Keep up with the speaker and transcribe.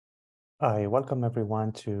I welcome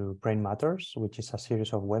everyone to Brain Matters, which is a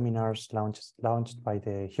series of webinars launched by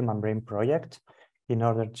the Human Brain Project in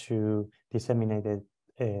order to disseminate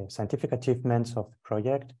the scientific achievements of the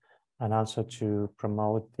project and also to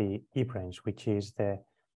promote the EBRAINS, which is the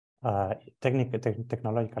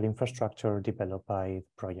technological infrastructure developed by the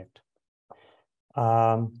project.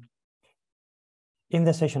 In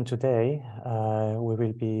the session today, we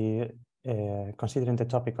will be considering the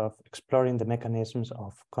topic of exploring the mechanisms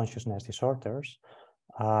of consciousness disorders.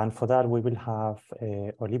 And for that, we will have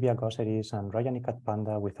Olivia, Gosseries and Rajanikant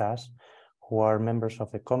Panda with us, who are members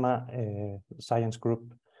of the Coma Science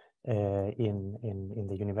Group in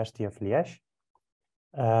the University of Liege.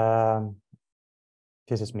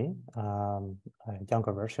 This is me, a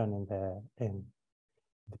younger version in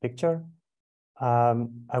the picture.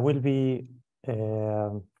 I will be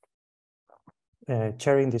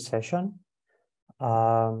chairing this session,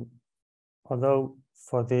 although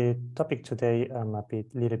for the topic today, I'm a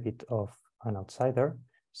little bit of an outsider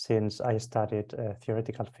since I studied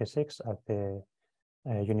theoretical physics at the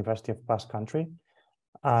University of Basque Country,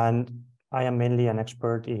 and I am mainly an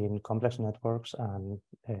expert in complex networks and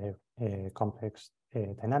complex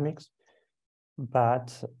dynamics,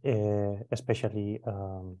 but especially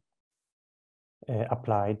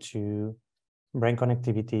applied to brain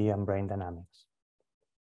connectivity and brain dynamics.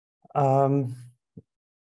 Some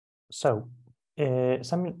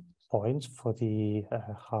points for the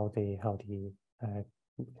how the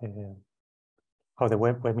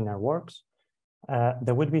webinar works.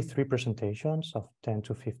 There will be 3 presentations of 10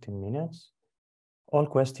 to 15 minutes. All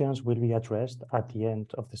questions will be addressed at the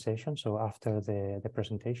end of the session. So after the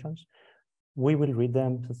presentations, we will read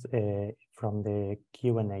them from the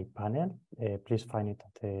Q&A panel. Please find it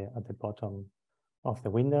at the bottom of the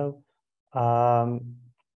window.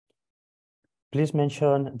 Please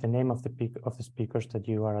mention the name of the speakers that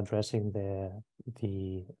you are addressing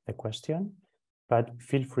the question, but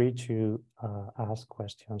feel free to ask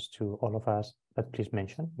questions to all of us, but please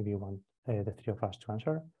mention if you want the 3 of us to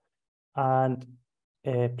answer. And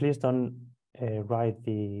please don't write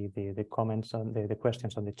the comments on the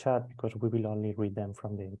questions on the chat, because we will only read them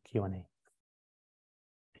from the Q&A.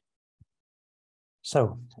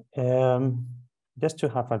 So just to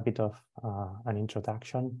have a bit of an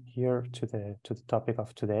introduction here to the topic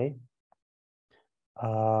of today,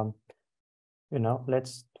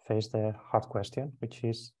 let's face the hard question, which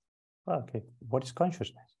is, well, okay, what is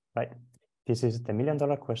consciousness, right? This is the $1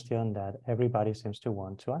 million question that everybody seems to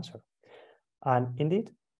want to answer. And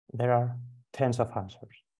indeed, there are tens of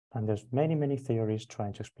answers, and there's many theories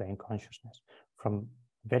trying to explain consciousness from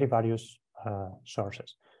very various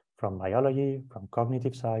sources, from biology, from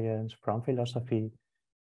cognitive science, from philosophy,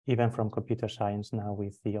 even from computer science now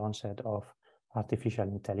with the onset of artificial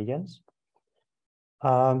intelligence.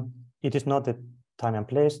 It is not the time and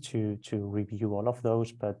place to review all of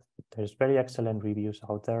those, but there's very excellent reviews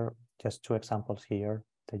out there. Just 2 examples here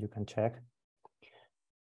that you can check.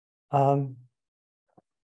 One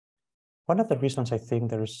of the reasons I think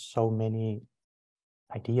there's so many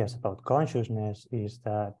ideas about consciousness is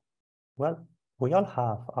that, well, we all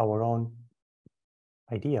have our own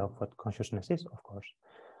idea of what consciousness is, of course.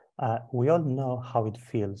 We all know how it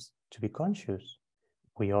feels to be conscious.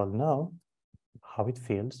 We all know how it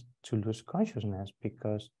feels to lose consciousness,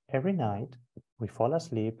 because every night we fall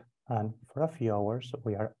asleep and for a few hours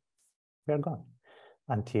we are gone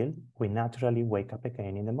until we naturally wake up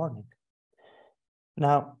again in the morning.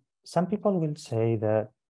 Now, some people will say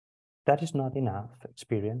that that is not enough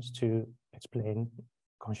experience to explain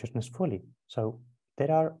consciousness fully. So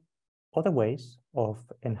there are other ways of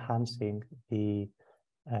enhancing the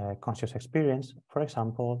conscious experience, for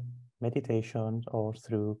example, meditation or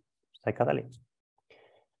through psychedelics.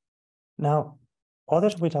 Now,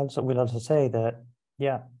 others will also say that,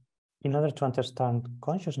 yeah, in order to understand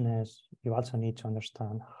consciousness, you also need to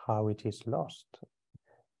understand how it is lost.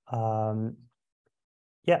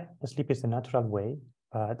 Yeah, sleep is the natural way,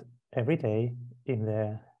 but every day in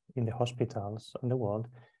the hospitals in the world,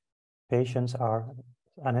 patients are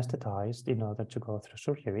anesthetized in order to go through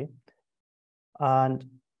surgery. And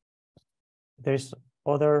there's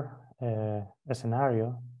other a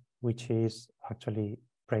scenario, which is actually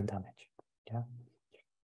brain damage. Yeah,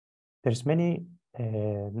 there's many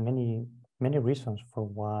reasons for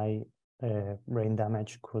why brain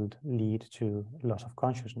damage could lead to loss of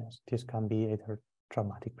consciousness. This can be either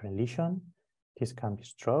traumatic brain lesion, this can be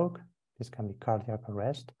stroke, this can be cardiac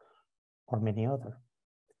arrest, or many other.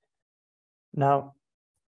 Now,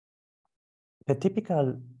 the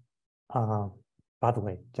typical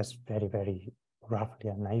pathway, just very roughly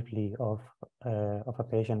and naively, of a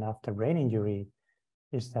patient after brain injury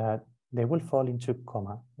is that they will fall into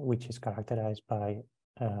coma, which is characterized by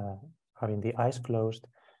having the eyes closed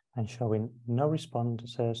and showing no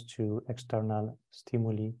responses to external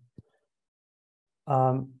stimuli.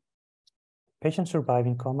 Patients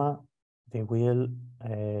surviving coma, they will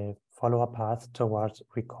follow a path towards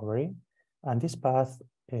recovery, and this path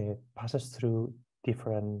passes through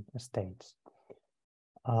different states.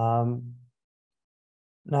 Now,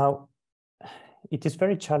 it is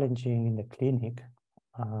very challenging in the clinic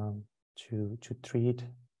to treat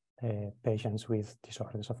patients with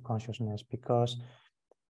disorders of consciousness, because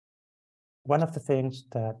one of the things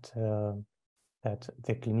that that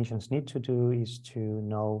the clinicians need to do is to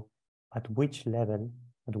know at which level,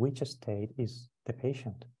 at which state is the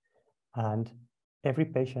patient. And every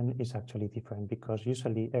patient is actually different, because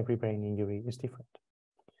usually every brain injury is different.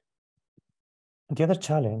 The other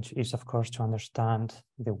challenge is, of course, to understand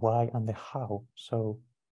the why and the how. So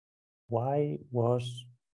why was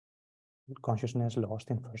consciousness lost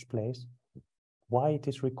in the first place? Why it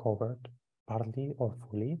is recovered, partly or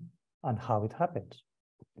fully, and how it happens.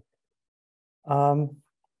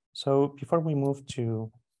 So before we move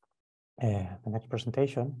to the next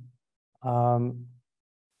presentation, I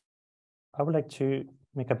would like to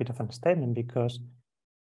make a bit of a statement, because,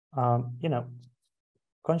 you know,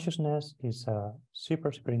 consciousness is a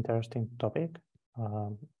super interesting topic.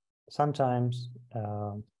 Sometimes,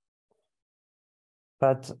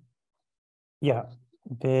 but yeah,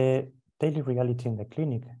 the daily reality in the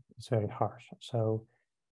clinic is very harsh. So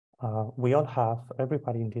we all have,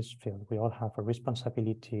 everybody in this field, we all have a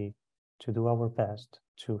responsibility to do our best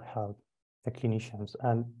to help the clinicians,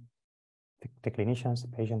 and the clinicians, the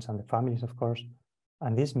patients, and the families, of course.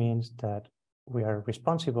 And this means that we are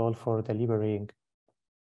responsible for delivering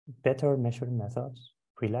better measuring methods,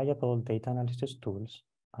 reliable data analysis tools,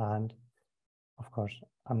 and of course,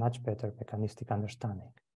 a much better mechanistic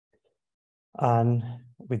understanding. And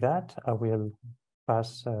with that, I will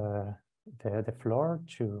pass the floor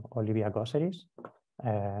to Olivia Gosseries.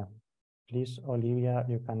 Please, Olivia,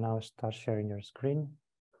 you can now start sharing your screen.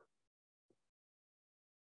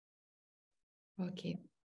 Okay,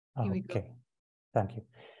 here we go. Thank you.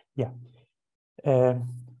 Yeah.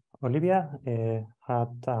 Olivia had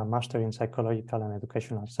a master in psychological and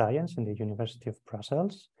educational science in the University of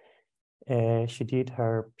Brussels. She did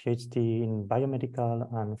her PhD in biomedical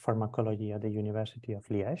and pharmacology at the University of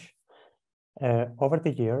Liege. Over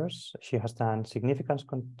the years, she has done significant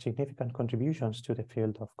contributions to the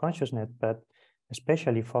field of consciousness, but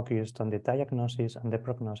especially focused on the diagnosis and the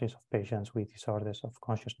prognosis of patients with disorders of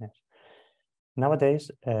consciousness. Nowadays,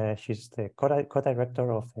 she's the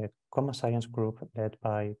co-director of the Coma Science Group led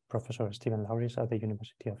by Professor Stephen Lauris at the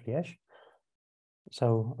University of Liege.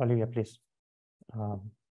 So, Olivia, please,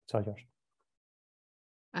 it's all yours.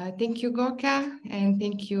 Thank you, Gorka, and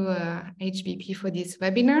thank you, HBP, for this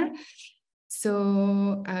webinar.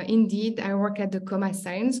 So indeed, I work at the Coma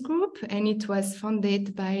Science Group, and it was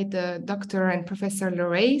founded by the Dr. and Professor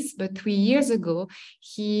Lauris. But 3 years ago,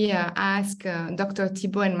 he asked Dr.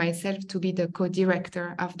 Thibault and myself to be the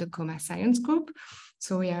co-director of the Coma Science Group.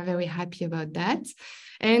 So we are very happy about that.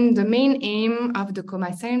 And the main aim of the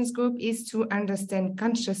Coma Science Group is to understand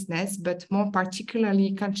consciousness, but more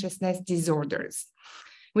particularly consciousness disorders.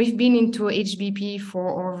 We've been into HBP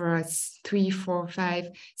for over 3, 4,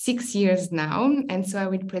 5, 6 years now, and so I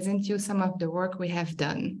will present you some of the work we have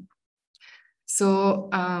done. So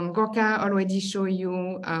Gorka already showed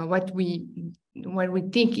you what we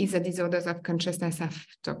think is the disorders of consciousness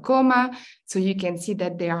after coma. So you can see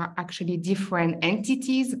that there are actually different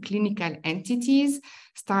entities, clinical entities,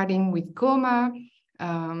 starting with coma.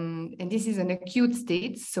 And this is an acute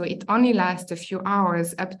state, so it only lasts a few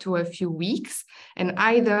hours up to a few weeks, and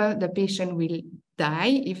either the patient will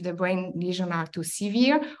die if the brain lesions are too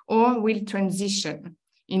severe, or will transition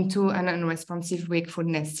into an unresponsive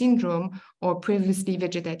wakefulness syndrome or previously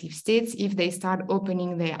vegetative states if they start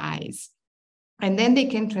opening their eyes. And then they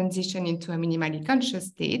can transition into a minimally conscious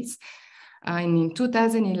states. And in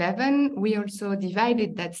 2011, we also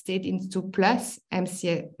divided that state into plus,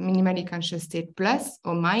 MCS, minimally conscious state plus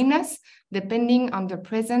or minus, depending on the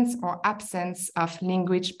presence or absence of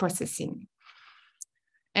language processing.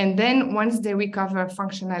 And then once they recover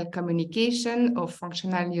functional communication or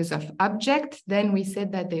functional use of object, then we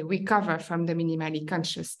said that they recover from the minimally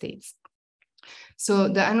conscious states. So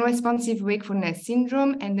the unresponsive wakefulness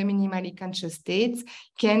syndrome and the minimally conscious states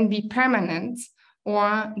can be permanent,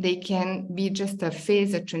 or they can be just a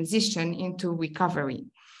phase, a transition into recovery.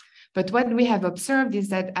 But what we have observed is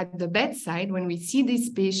that at the bedside, when we see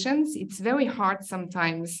these patients, it's very hard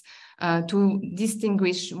sometimes to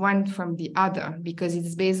distinguish one from the other, because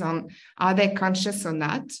it's based on are they conscious or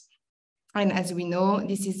not. And as we know,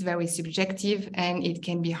 this is very subjective and it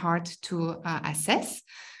can be hard to assess.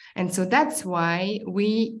 And so that's why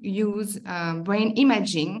we use brain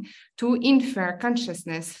imaging to infer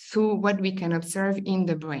consciousness through what we can observe in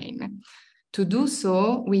the brain. To do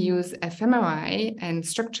so, we use fMRI and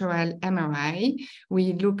structural MRI.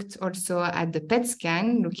 We looked also at the PET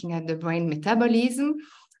scan, looking at the brain metabolism,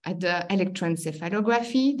 at the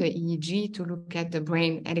electroencephalography, the EEG, to look at the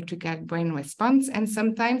brain, electrical brain response. And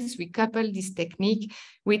sometimes we couple this technique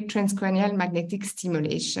with transcranial magnetic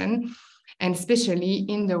stimulation, and especially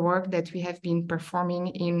in the work that we have been performing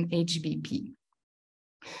in HBP.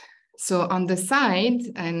 So on the side,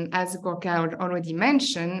 and as Gorka already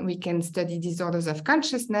mentioned, we can study disorders of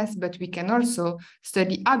consciousness, but we can also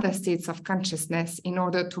study other states of consciousness in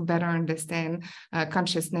order to better understand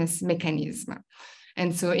consciousness mechanism.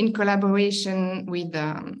 And so in collaboration with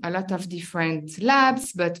a lot of different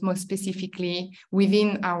labs, but most specifically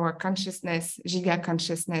within our consciousness, Giga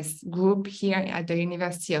Consciousness group here at the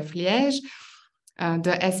University of Liege,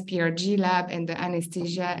 the SPRG lab and the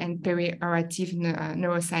anesthesia and perioperative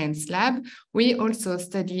neuroscience lab, we also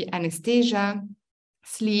study anesthesia,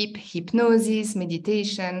 sleep, hypnosis,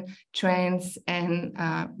 meditation, trance, and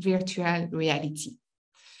virtual reality.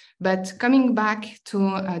 But coming back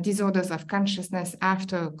to disorders of consciousness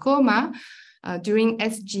after coma, during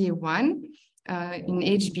SGA1 in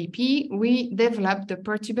HBP, we developed the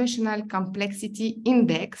Perturbational Complexity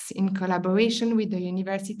Index in collaboration with the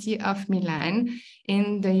University of Milan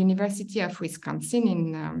and the University of Wisconsin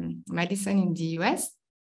in Madison in the US.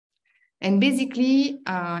 And basically,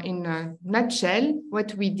 in a nutshell,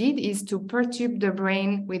 what we did is to perturb the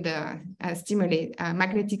brain with a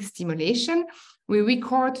magnetic stimulation. We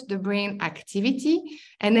record the brain activity,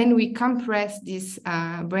 and then we compress this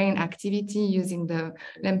brain activity using the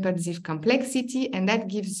Lempel-Ziff complexity, and that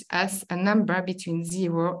gives us a number between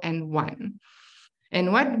 0 and 1.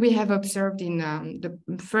 And what we have observed in the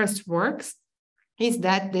first works is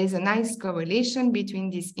that there's a nice correlation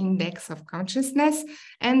between this index of consciousness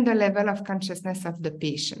and the level of consciousness of the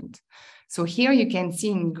patient. So here you can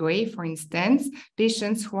see in gray, for instance,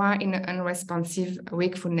 patients who are in an unresponsive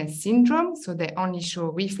wakefulness syndrome. So they only show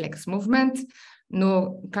reflex movement,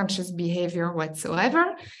 no conscious behavior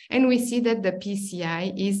whatsoever. And we see that the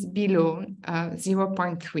PCI is below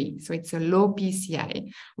 0.3. So it's a low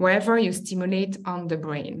PCI, wherever you stimulate on the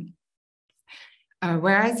brain.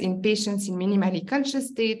 Whereas in patients in minimally conscious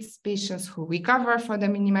states, patients who recover from the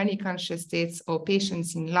minimally conscious states, or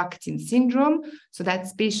patients in locked-in syndrome, so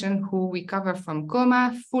that's patients who recover from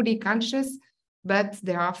coma, fully conscious, but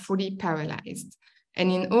they are fully paralyzed.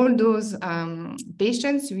 And in all those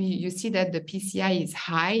patients, you see that the PCI is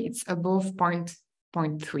high, it's above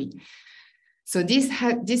 0.3. So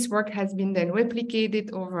this work has been then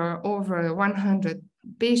replicated over 100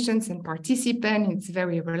 patients and participants. It's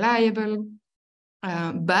very reliable.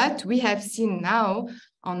 But we have seen now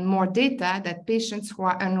on more data that patients who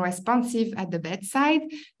are unresponsive at the bedside,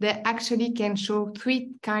 they actually can show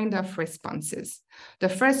 3 kinds of responses. The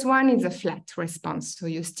first one is a flat response. So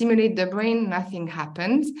you stimulate the brain, nothing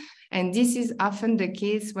happens. And this is often the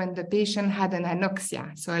case when the patient had an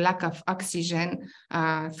anoxia, so a lack of oxygen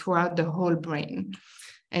throughout the whole brain.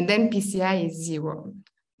 And then PCI is 0.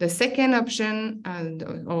 The second option,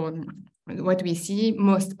 or what we see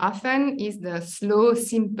most often, is the slow,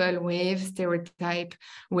 simple wave, stereotype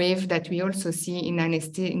wave that we also see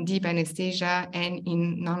in deep anesthesia and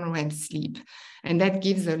in non-REM sleep. And that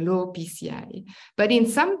gives a low PCI. But in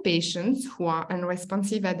some patients who are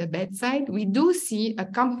unresponsive at the bedside, we do see a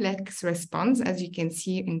complex response, as you can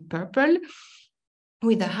see in purple,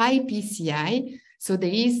 with a high PCI. So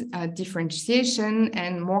there is a differentiation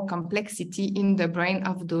and more complexity in the brain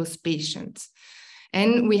of those patients.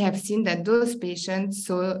 And we have seen that those patients,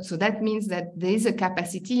 so that means that there is a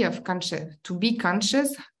capacity of to be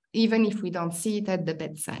conscious, even if we don't see it at the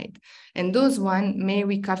bedside. And those ones may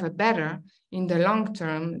recover better in the long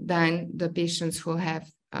term than the patients who have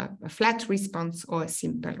a flat response or a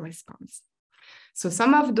simple response. So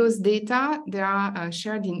some of those data, they are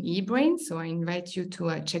shared in EBRAINS, so I invite you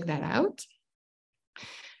to check that out.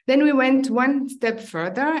 Then we went one step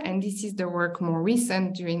further, and this is the work more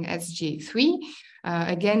recent during SGA3,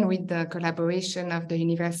 again with the collaboration of the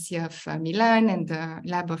University of Milan and the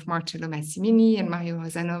lab of Marcello Massimini and Mario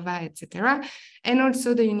Rosanova, etc., and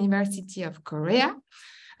also the University of Korea.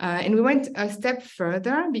 And we went a step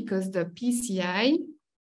further because the PCI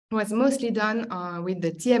was mostly done with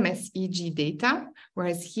the TMS-EEG data,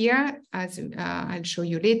 whereas here, as I'll show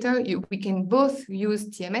you later, we can both use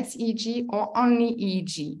TMS-EEG or only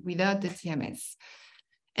EEG without the TMS.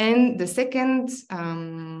 And the second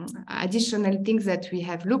additional things that we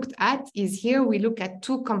have looked at is here we look at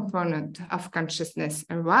two components of consciousness,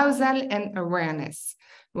 arousal and awareness,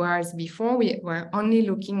 whereas before we were only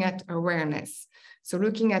looking at awareness. So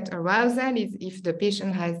looking at arousal is if the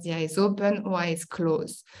patient has the eyes open or eyes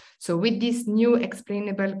closed. So with this new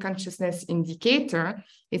explainable consciousness indicator,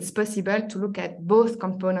 it's possible to look at both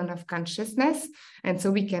components of consciousness. And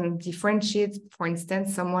so we can differentiate, for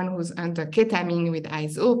instance, someone who's under ketamine with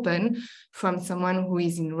eyes open from someone who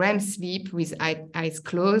is in REM sleep with eyes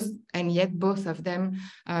closed, and yet both of them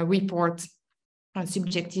report a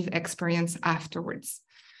subjective experience afterwards.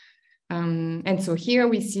 And so here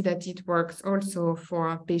we see that it works also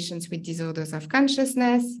for patients with disorders of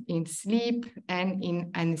consciousness, in sleep, and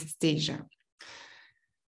in anesthesia.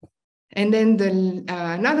 And then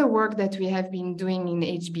another work that we have been doing in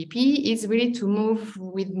HBP is really to move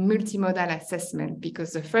with multimodal assessment,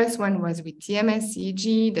 because the first one was with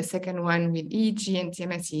TMS-EEG, the second one with EEG and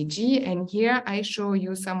TMS-EEG. And here I show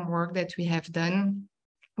you some work that we have done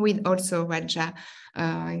with also Raja,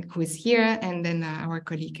 who is here, and then our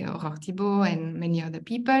colleague Aurore Thibault and many other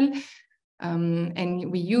people.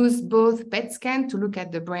 And we use both PET scan to look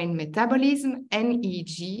at the brain metabolism and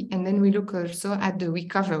EEG, and then we look also at the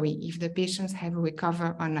recovery, if the patients have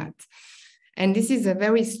recovered or not. And this is a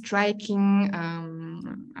very striking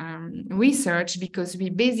research, because we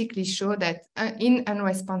basically show that in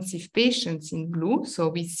unresponsive patients in blue, so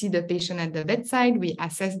we see the patient at the bedside, we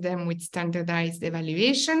assess them with standardized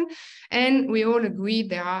evaluation, and we all agree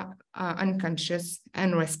they are unconscious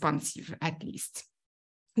and responsive at least.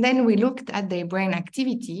 Then we looked at their brain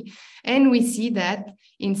activity, and we see that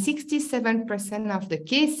in 67% of the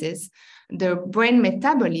cases, the brain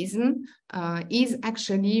metabolism is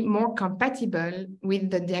actually more compatible with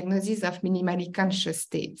the diagnosis of minimally conscious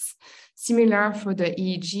states. Similar for the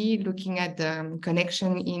EEG, looking at the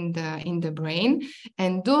connection in the brain.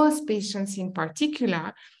 And those patients in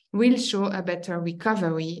particular will show a better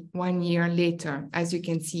recovery 1 year later. As you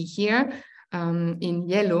can see here, in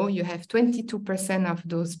yellow, you have 22% of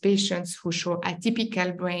those patients who show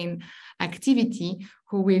atypical brain activity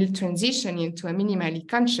who will transition into a minimally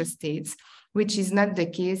conscious state, which is not the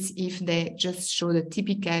case if they just show the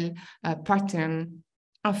typical pattern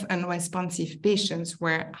of unresponsive patients,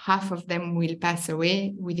 where half of them will pass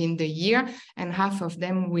away within the year and half of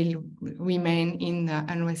them will remain in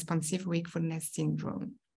unresponsive wakefulness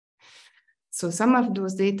syndrome. So some of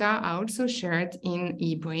those data are also shared in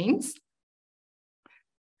EBRAINS.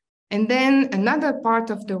 And then another part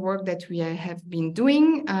of the work that we have been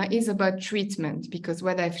doing is about treatment, because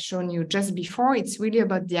what I've shown you just before, it's really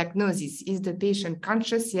about diagnosis. Is the patient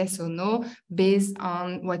conscious, yes or no, based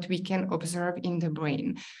on what we can observe in the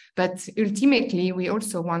brain? But ultimately, we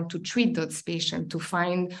also want to treat those patients to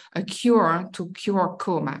find a cure to cure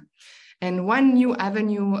coma. And one new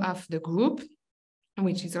avenue of the group,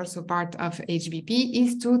 which is also part of HBP,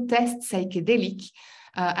 is to test psychedelic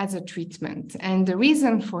as a treatment. And the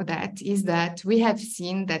reason for that is that we have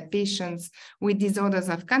seen that patients with disorders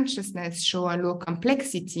of consciousness show a low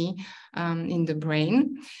complexity in the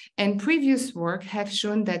brain. And previous work have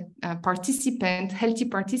shown that healthy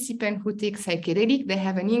participants who take psychedelic, they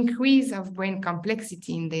have an increase of brain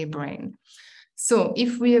complexity in their brain. So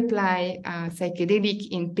if we apply psychedelic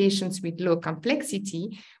in patients with low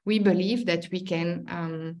complexity, we believe that we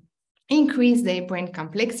can increase their brain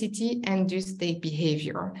complexity and reduce their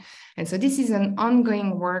behavior. And so this is an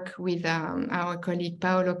ongoing work with our colleague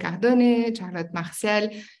Paolo Cardone, Charlotte Martial,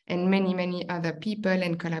 and many, many other people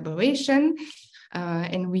in collaboration.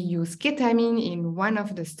 And we use ketamine in one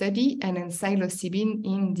of the study and then psilocybin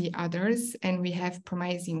in the others, and we have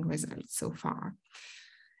promising results so far.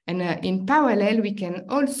 And in parallel, we can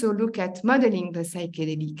also look at modeling the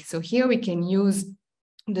psychedelic. So here we can use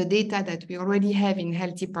the data that we already have in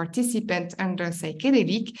healthy participants under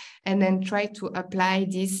psychedelic, and then try to apply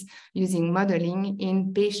this using modeling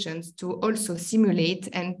in patients to also simulate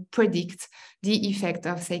and predict the effect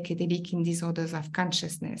of psychedelic in disorders of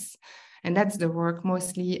consciousness. And that's the work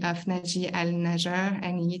mostly of Naji Al-Najjar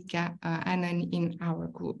and Yitka Anand in our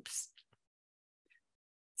groups.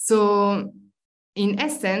 So in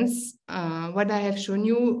essence, what I have shown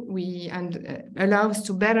you allows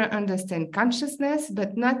to better understand consciousness,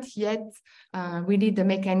 but not yet really the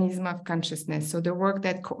mechanism of consciousness. So the work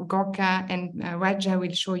that Gorka and Raja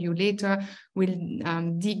will show you later will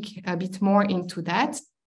dig a bit more into that.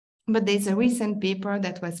 But there's a recent paper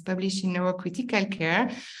that was published in Neurocritical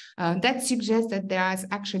Care that suggests that there are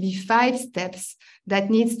actually 5 steps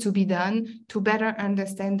that needs to be done to better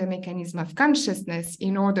understand the mechanism of consciousness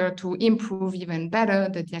in order to improve even better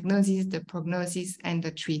the diagnosis, the prognosis, and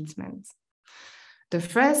the treatment. The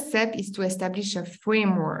first step is to establish a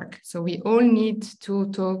framework. So we all need to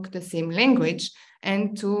talk the same language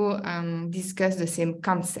and to discuss the same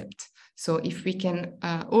concept. So if we can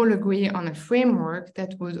all agree on a framework,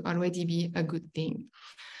 that would already be a good thing.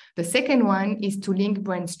 The second one is to link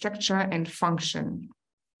brain structure and function.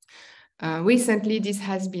 Recently, this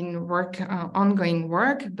has been ongoing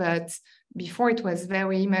work, but before it was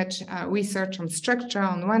very much research on structure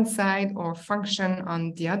on one side or function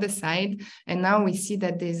on the other side. And now we see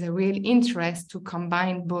that there's a real interest to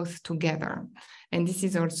combine both together. And this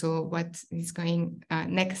is also what is going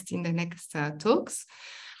next in the next talks.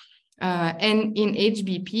 And in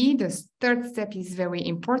HBP, the third step is very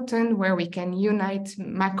important, where we can unite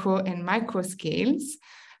macro and micro scales,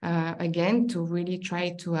 again, to really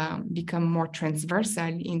try to become more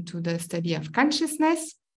transversal into the study of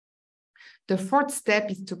consciousness. The fourth step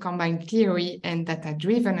is to combine theory and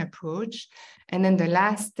data-driven approach. And then the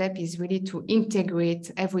last step is really to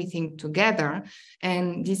integrate everything together.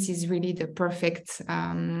 And this is really the perfect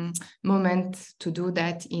moment to do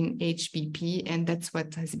that in HBP. And that's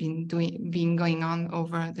what has been going on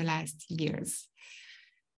over the last years.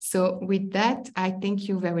 So with that, I thank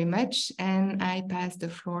you very much. And I pass the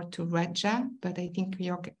floor to Raja, but I think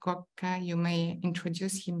Gorka, you may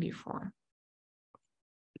introduce him before.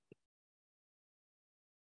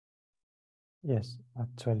 Yes,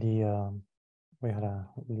 actually, we had a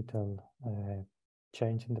little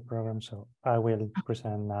change in the program, so I will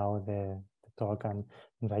present now the talk, and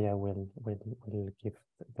Raya will give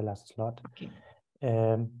the last slot. Okay.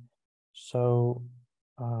 So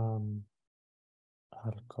I'll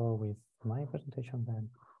go with my presentation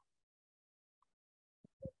then.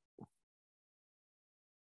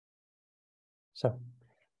 So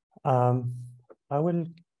I will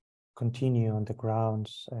continue on the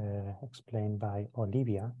grounds explained by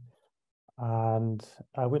Olivia, and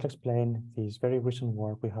I will explain this very recent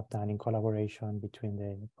work we have done in collaboration between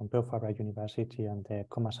the Pompeu Fabra University and the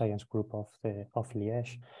Coma Science Group of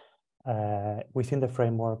Liege within the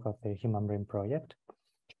framework of the Human Brain Project.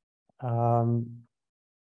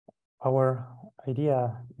 Our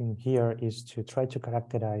idea in here is to try to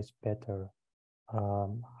characterize better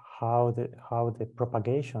how the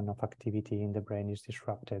propagation of activity in the brain is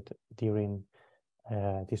disrupted during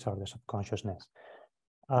disorders of consciousness.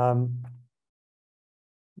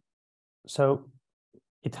 So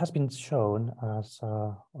it has been shown, as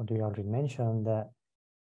Olivia already mentioned, that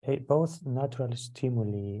both natural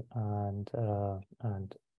stimuli and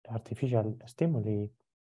artificial stimuli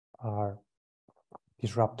are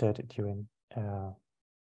disrupted during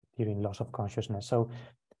loss of consciousness. So,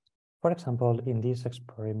 for example, in this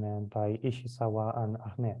experiment by Ishizawa and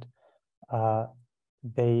Ahmed,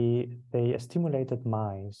 they stimulated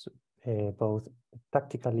mice both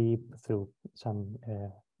tactically through some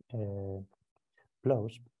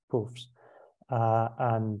blows, poofs,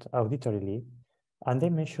 and auditorily, and they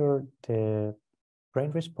measured the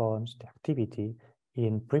brain response, the activity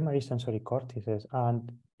in primary sensory cortices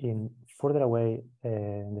and in further away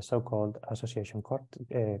in the so-called association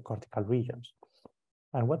cortical regions.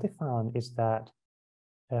 And what they found is that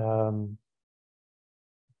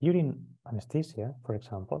during anesthesia, for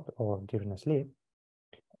example, or during sleep,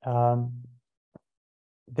 the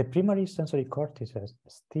primary sensory cortices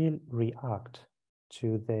still react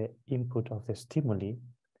to the input of the stimuli,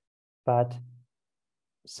 but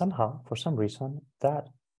somehow, for some reason, that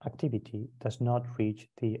activity does not reach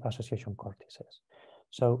the association cortices.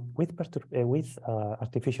 So with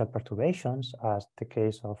artificial perturbations, as the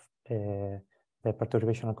case of the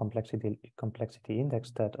perturbational complexity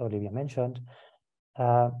index that Olivia mentioned,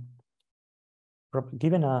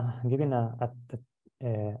 given a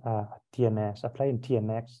TMS, applying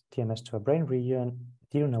TMS to a brain region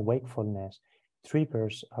during a wakefulness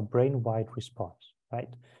triggers a brain-wide response,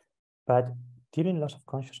 right? But during loss of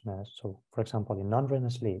consciousness, so for example, in non-REM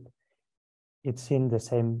sleep, it's in the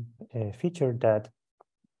same feature that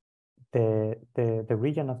the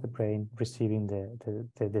region of the brain receiving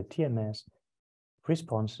the TMS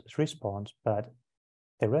responds, but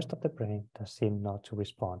the rest of the brain does seem not to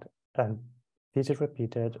respond. And this is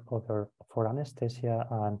repeated for anesthesia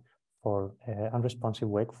and for unresponsive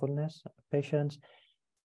wakefulness patients,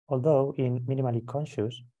 although in minimally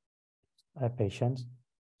conscious patients,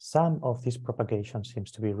 some of this propagation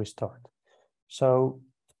seems to be restored. So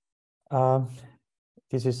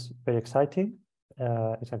this is very exciting.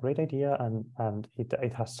 It's a great idea, and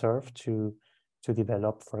it has served to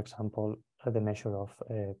develop, for example, the measure of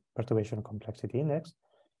perturbation complexity index.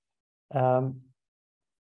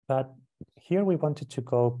 But here we wanted to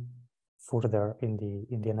go further in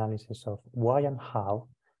the analysis of why and how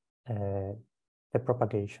the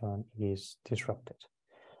propagation is disrupted.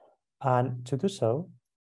 And to do so,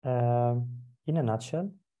 in a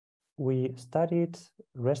nutshell, we studied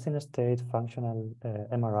resting state functional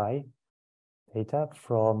MRI data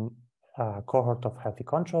from a cohort of healthy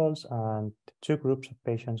controls and two groups of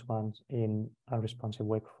patients, one in unresponsive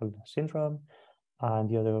wakefulness syndrome and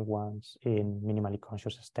the other ones in minimally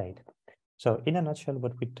conscious state. So in a nutshell,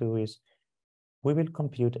 what we do is we will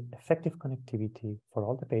compute effective connectivity for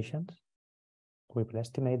all the patients. We will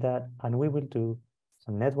estimate that, and we will do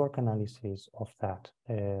some network analysis of that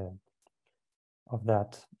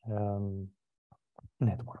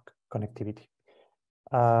network connectivity.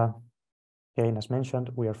 Again, as mentioned,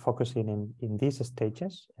 we are focusing in these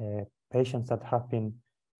stages, patients that have been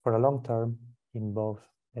for a long term in both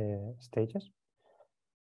stages.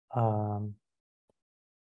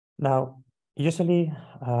 Now, usually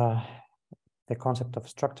the concept of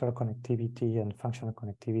structural connectivity and functional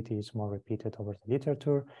connectivity is more repeated over the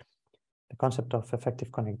literature. The concept of effective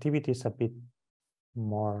connectivity is a bit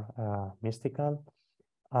more mystical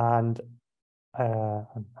and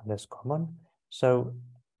less common. So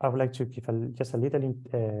I would like to give just a little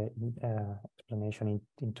explanation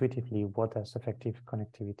intuitively what does effective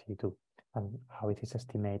connectivity do and how it is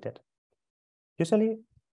estimated. Usually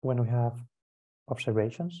when we have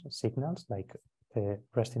observations, signals like the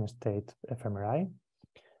resting state fMRI,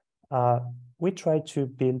 we try to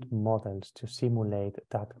build models to simulate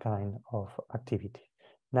that kind of activity.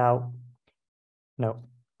 Now,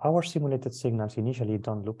 our simulated signals initially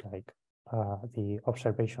don't look like the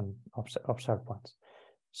observed ones.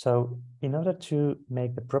 So in order to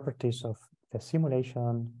make the properties of the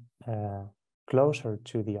simulation closer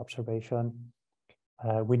to the observation,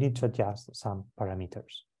 we need to adjust some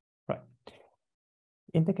parameters, right?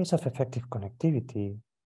 In the case of effective connectivity,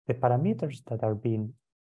 the parameters that are being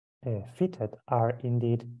fitted are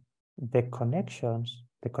indeed the connection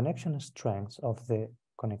strengths of the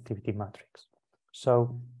connectivity matrix.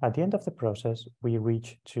 So at the end of the process, we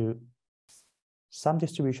reach to some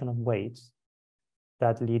distribution of weights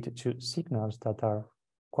that lead to signals that are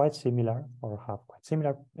quite similar or have quite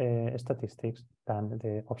similar statistics than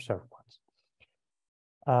the observed ones.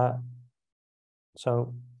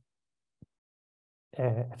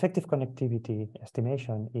 Effective connectivity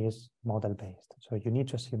estimation is model-based. So you need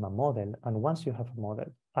to assume a model, and once you have a model,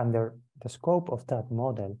 under the scope of that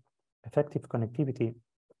model, effective connectivity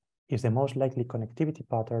is the most likely connectivity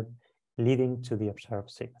pattern leading to the observed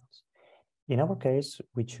signals. In our case,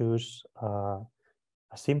 we choose a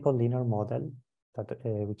simple linear model, that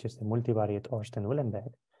which is the multivariate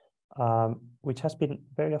Orsten-Uhlenbeck, which has been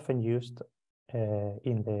very often used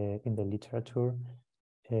in the literature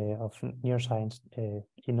of neuroscience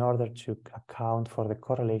in order to account for the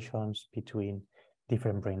correlations between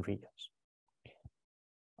different brain regions.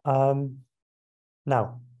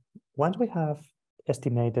 Now, once we have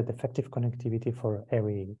estimated effective connectivity for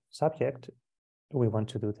every subject, we want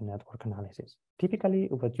to do the network analysis. Typically,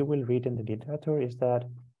 what you will read in the literature is that,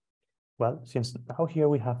 well, since now here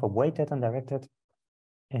we have a weighted and directed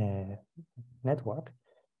network,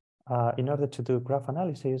 in order to do graph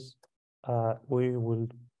analysis, we will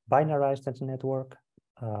binarize that network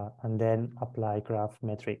and then apply graph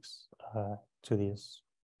metrics to this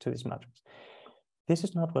matrix. This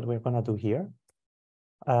is not what we're going to do here.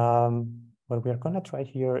 What we are going to try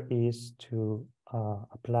here is to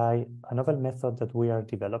apply a novel method that we are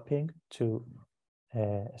developing to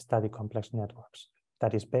study complex networks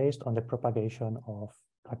that is based on the propagation of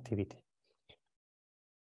activity.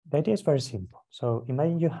 The idea is very simple. So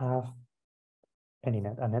imagine you have a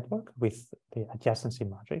network with the adjacency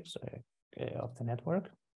matrix of the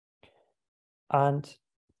network, and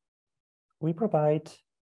we provide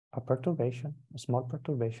a perturbation, a small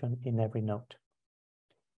perturbation in every node.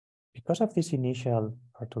 Because of this initial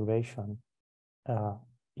perturbation,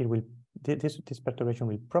 this perturbation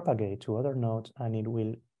will propagate to other nodes and it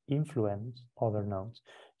will influence other nodes.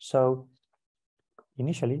 So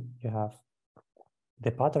initially you have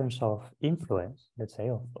the patterns of influence, let's say,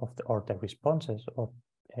 or the responses of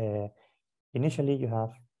initially you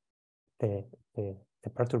have the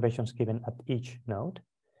perturbations given at each node,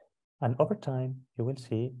 and over time you will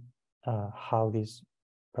see how these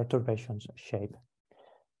perturbations shape.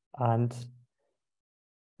 And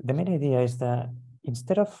the main idea is that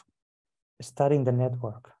instead of studying the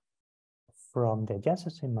network from the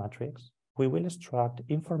adjacency matrix, we will extract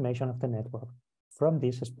information of the network from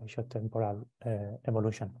this spatiotemporal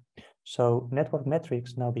evolution. So network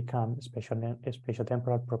metrics now become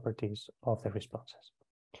spatiotemporal properties of the responses.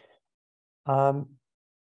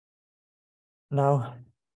 Now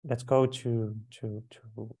let's go to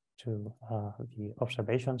to the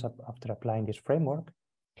observations after applying this framework.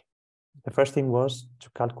 The first thing was to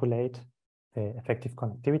calculate the effective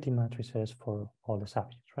connectivity matrices for all the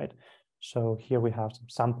subjects, right? So here we have some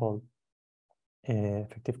sample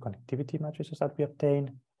effective connectivity matrices that we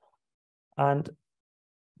obtained. And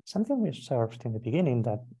something we observed in the beginning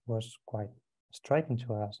that was quite striking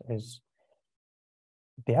to us is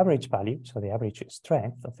the average value, so the average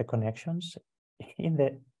strength of the connections in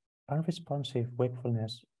the unresponsive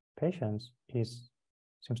wakefulness patients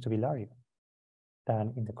seems to be larger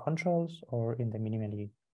than in the controls or in the minimally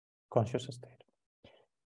conscious state.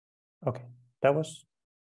 Okay, that was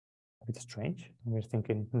a bit strange. We're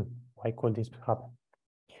thinking, why could this happen?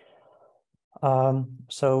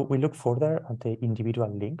 So we look further at the individual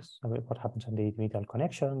links, what happens on the individual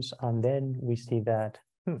connections, and then we see that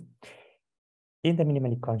in the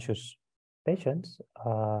minimally conscious patients,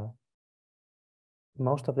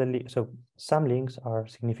 most of the so some links are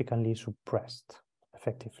significantly suppressed,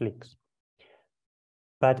 effective links.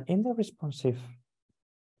 But in the responsive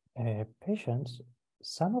patients,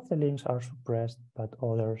 some of the links are suppressed, but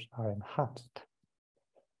others are enhanced.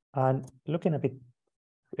 And looking a bit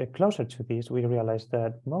closer to this, we realize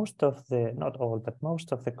that most of the, not all, but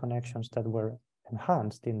most of the connections that were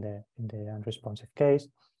enhanced in the unresponsive case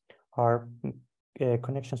are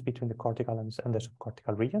connections between the cortical and the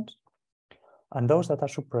subcortical regions. And those that are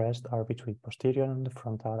suppressed are between posterior and the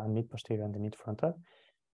frontal and mid-posterior and the mid-frontal.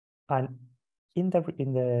 And in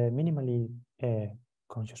the minimally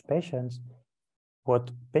conscious patients,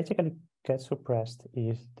 what basically gets suppressed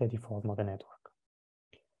is the default mode network.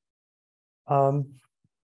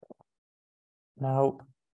 Now,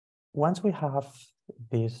 once we have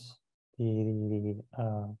this, the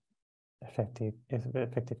effective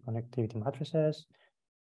connectivity matrices,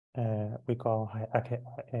 we go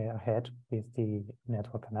ahead with the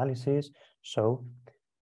network analysis. So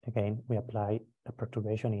again, we apply a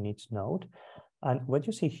perturbation in each node. And what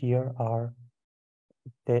you see here are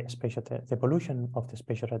the evolution of the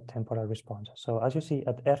spatial temporal responses. So as you see,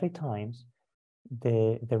 at early times,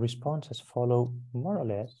 the responses follow more or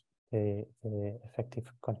less the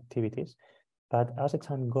effective connectivities. But as the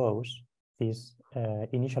time goes, these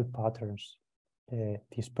initial patterns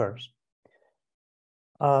disperse.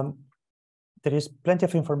 There is plenty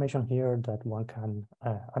of information here that one can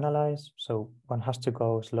analyze. So one has to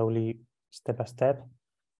go slowly, step by step.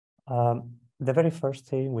 The very first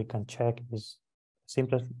thing we can check is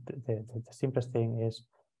the simplest thing is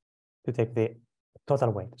to take the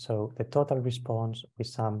total weight. So the total response, we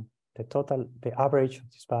sum the average of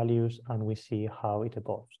these values, and we see how it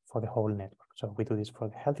evolves for the whole network. So we do this for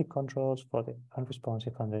the healthy controls, for the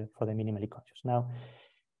unresponsive, and for the minimally conscious. Now,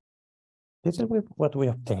 this is what we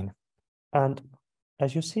obtain. And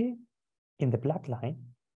as you see in the black line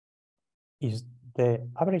is the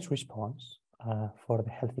average response for the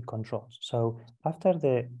healthy controls. So after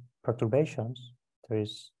the perturbations, there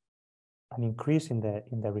is an increase in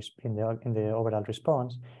the overall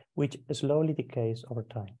response, which slowly decays over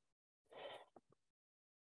time.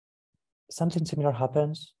 Something similar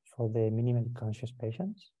happens for the minimally conscious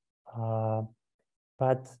patients,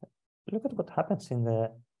 but look at what happens in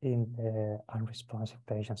the unresponsive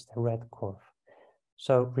patients, the red curve.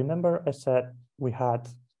 So remember, I said we had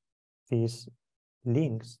these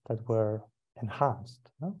links that were enhanced,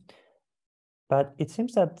 no? But it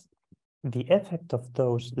seems that the effect of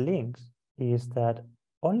those links is that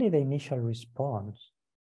only the initial response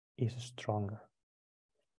is stronger.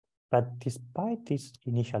 But despite this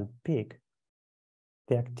initial peak,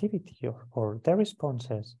 the activity or the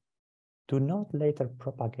responses do not later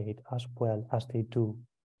propagate as well as they do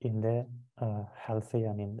in the healthy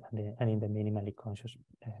and in the minimally conscious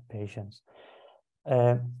patients.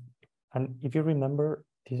 And if you remember,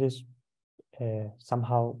 this is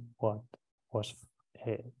somehow what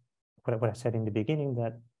I said in the beginning,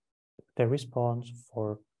 that the response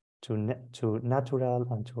to natural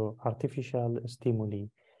and to artificial stimuli,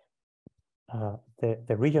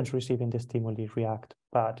 the regions receiving the stimuli react,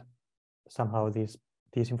 but somehow this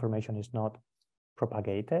information is not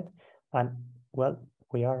propagated. And well,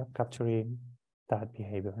 we are capturing that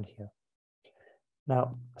behavior in here.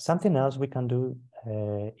 Now, something else we can do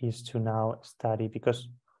is to now study, because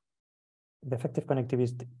the effective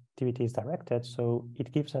connectivity is directed, so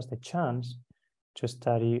it gives us the chance to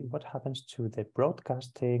study what happens to the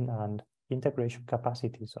broadcasting and integration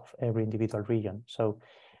capacities of every individual region. So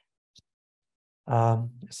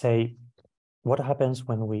say, what happens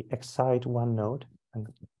when we excite one node, and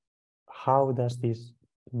how does this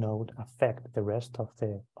node affect the rest of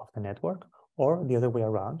the network? Or the other way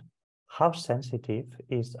around, how sensitive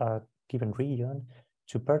is a given region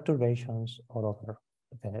to perturbations all over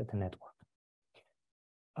the network.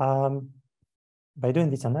 By doing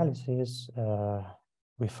this analysis,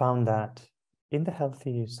 we found that in the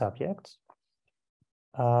healthy subjects,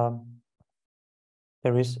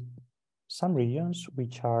 there is some regions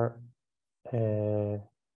which are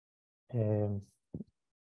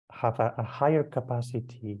have a higher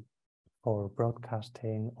capacity for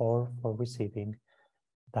broadcasting or for receiving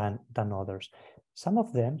than others. Some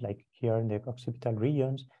of them, like here in the occipital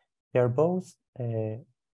regions, they are both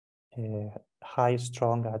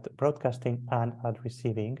strong at broadcasting and at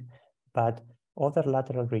receiving, but other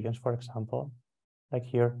lateral regions, for example, like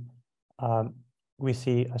here, we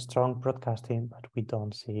see a strong broadcasting, but we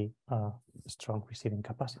don't see strong receiving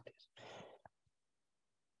capacities.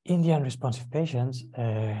 In the unresponsive patients,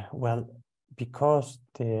 well, because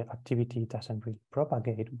the activity doesn't really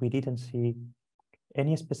propagate, we didn't see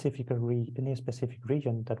any specific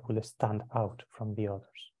region that will stand out from the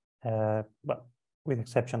others. Well, with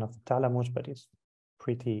exception of the thalamus, but it's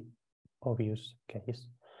pretty obvious case.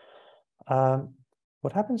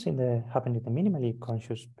 What happened in the minimally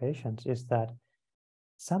conscious patients is that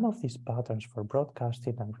some of these patterns for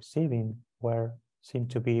broadcasting and receiving seem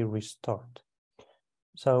to be restored.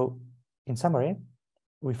 So, in summary,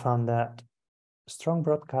 we found that strong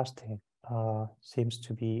broadcasting seems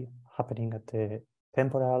to be happening at the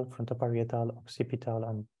temporal, frontoparietal, occipital,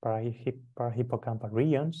 and parahippocampal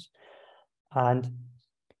regions, and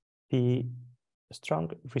the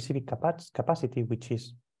strong receiving capacity, which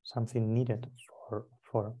is something needed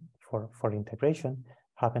for integration,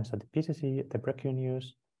 happens at the PCC, the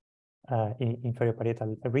precuneus, inferior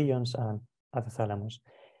parietal regions, and at the thalamus.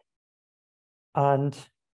 And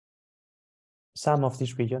some of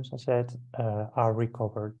these regions, as I said, are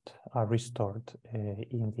restored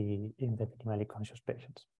in the minimally conscious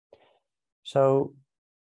patients. So,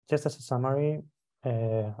 just as a summary,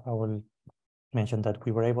 I will mention that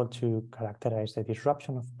we were able to characterize the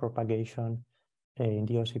disruption of propagation in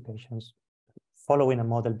DOC patients following a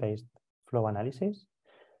model-based flow analysis.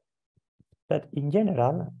 But in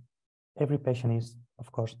general, every patient is, of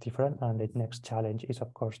course, different, and the next challenge is,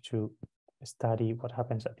 of course, to study what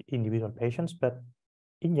happens at individual patients. But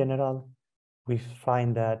in general, we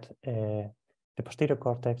find that the posterior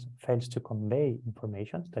cortex fails to convey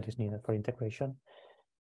information that is needed for integration,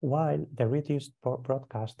 while the reduced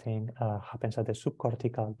broadcasting happens at the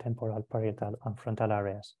subcortical, temporal, parietal, and frontal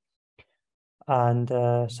areas. And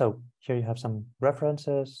so here you have some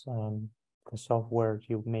references, the software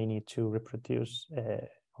you may need to reproduce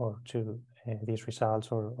or to these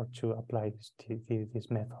results or to apply these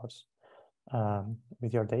methods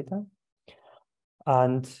with your data.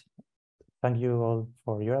 And thank you all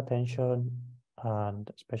for your attention, and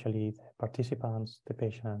especially the participants, the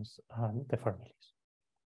patients, and the families.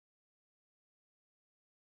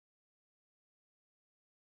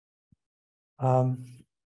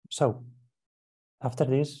 So after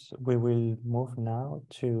this, we will move now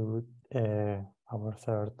to our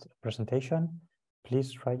third presentation.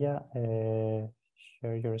 Please, Raja,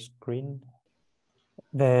 share your screen.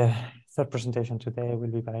 The third presentation today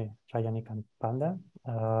will be by Rajanikant Panda.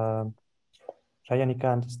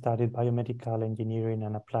 Rajanikant studied biomedical engineering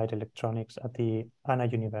and applied electronics at the Anna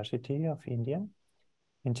University of India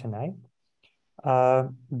in Chennai.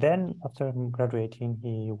 Then, after graduating,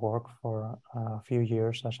 he worked for a few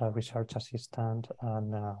years as a research assistant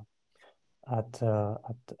and at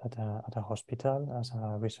a hospital as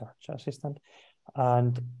a research assistant.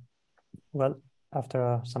 And well,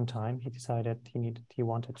 after some time, he decided he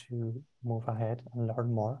wanted to move ahead and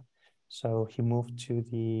learn more. So he moved to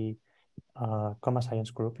the Coma Science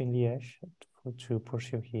group in Liege to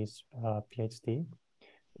pursue his PhD,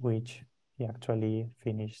 which he actually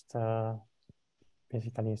finished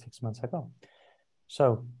basically 6 months ago.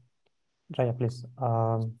 So, Raja, please,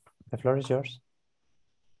 the floor is yours.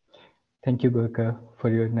 Thank you, Gorka, for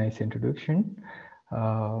your nice introduction.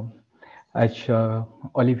 As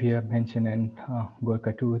Olivia mentioned, and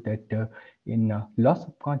Gorka too, that in loss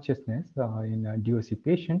of consciousness in a DOC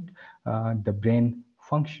patient, the brain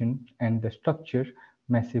function and the structure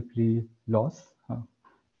massively lost.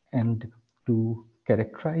 And to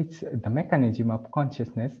characterize the mechanism of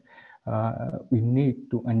consciousness, we need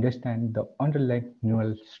to understand the underlying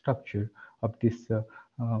neural structure of this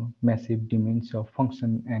massive domains of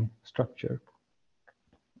function and structure.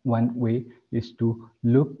 One way is to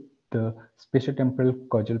look the spatiotemporal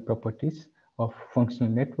causal properties of functional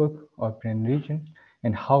network or brain region,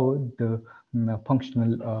 and how the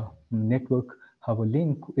functional network have a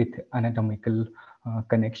link with anatomical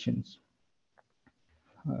connections.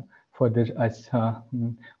 Further, as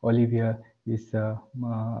Olivia is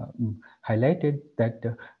highlighted that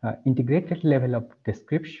integrated level of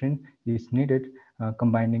description is needed,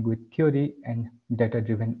 combining with theory and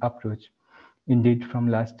data-driven approach. Indeed, from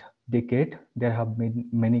last decade, there have been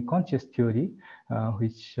many conscious theory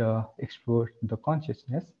which explore the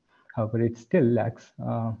consciousness. However, it still lacks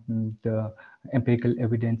the empirical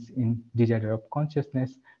evidence in disorder of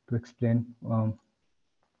consciousness to explain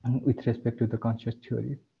with respect to the conscious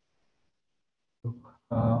theory.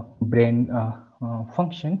 Brain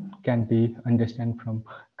function can be understood from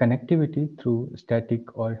connectivity through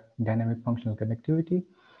static or dynamic functional connectivity.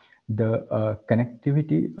 The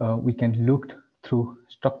connectivity we can look through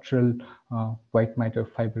structural white matter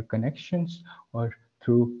fiber connections or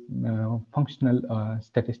through functional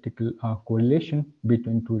statistical correlation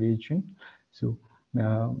between two regions. So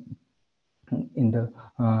in the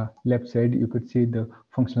left side, you could see the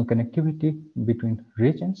functional connectivity between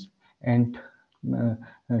regions, and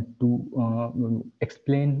to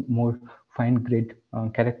explain more fine-grained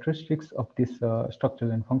characteristics of this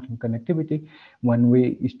structural and functional connectivity, one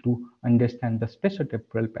way is to understand the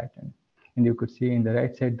spatiotemporal pattern. And you could see in the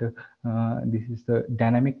right side, this is the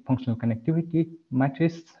dynamic functional connectivity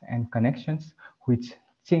matrix and connections which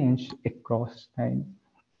change across time.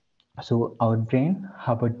 So our brain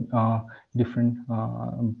have a different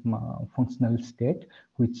functional state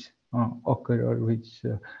which occur or which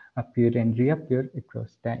appear and reappear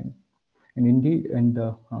across time. And indeed, in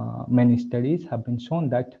the many studies have been shown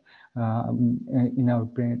that in our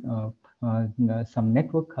brain, some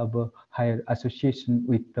network have a higher association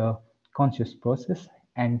with the conscious process,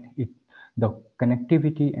 and the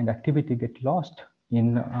connectivity and activity get lost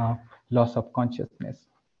in loss of consciousness.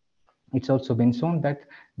 It's also been shown that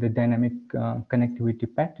the dynamic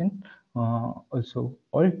connectivity pattern also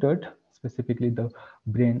altered, specifically the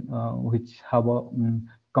brain which have a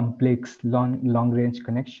complex long-range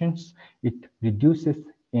connections. It reduces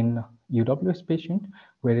in UWS patient,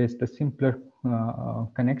 whereas the simpler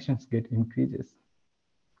connections get increases.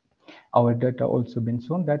 Our data also been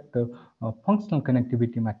shown that the functional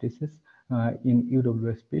connectivity matrices in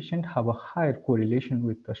UWS patient have a higher correlation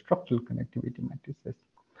with the structural connectivity matrices.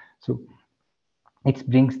 So it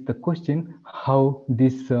brings the question how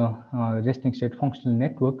this resting state functional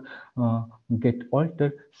network get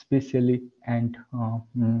altered spatially and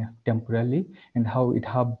temporally, and how it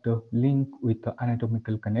have the link with the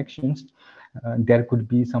anatomical connections. There could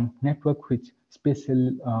be some network which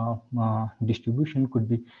spatial distribution could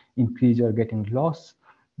be increased or getting lost.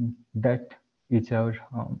 That is our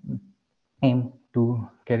aim to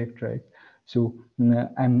characterize. So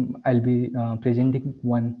I'll be presenting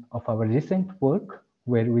one of our recent work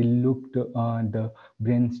where we looked the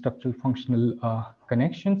brain structural functional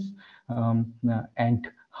connections and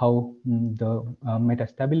how the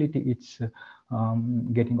metastability is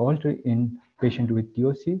getting altered in patient with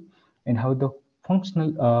DOC, and how the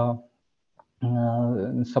functional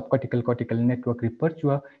subcortical cortical network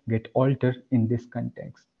repertoire get altered in this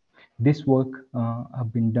context. This work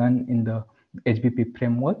have been done in the HBP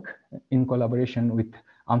framework in collaboration with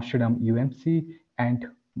Amsterdam UMC and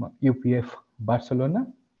UPF Barcelona.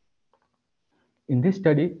 In this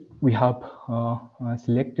study, we have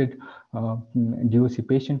selected DOC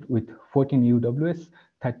patient with 14 UWS,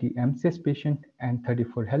 30 MCS patient, and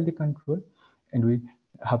 34 healthy control, and we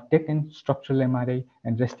have taken structural MRI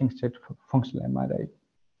and resting state functional MRI.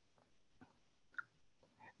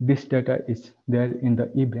 This data is there in the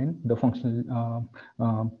EBRAINS, the functional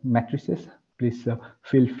matrices. Please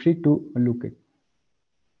feel free to look at.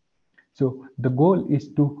 So the goal is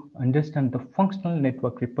to understand the functional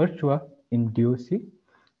network repertoire in DOC,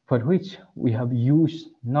 for which we have used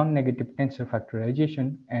non-negative tensor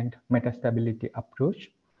factorization and metastability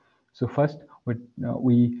approach. So first,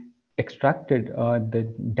 we extracted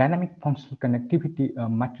the dynamic functional connectivity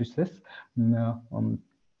matrices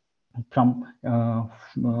from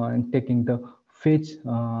taking the phase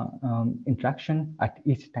interaction at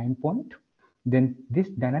each time point. Then this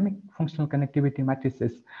dynamic functional connectivity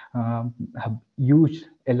matrices have used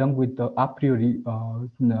along with the a priori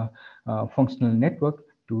functional network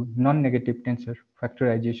to non-negative tensor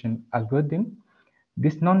factorization algorithm.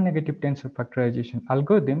 This non-negative tensor factorization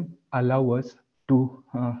algorithm allows us to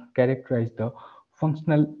characterize the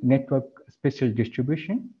functional network spatial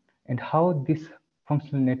distribution and how this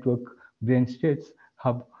functional network brain states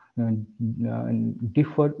have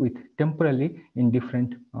differ with temporally in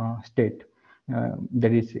different state.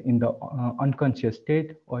 That is in the unconscious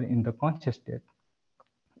state or in the conscious state.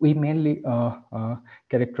 We mainly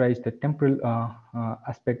characterize the temporal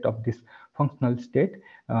aspect of this functional state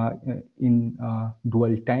in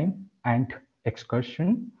dual time and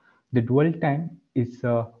excursion. The dual time is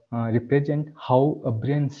represent how a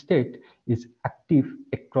brain state is active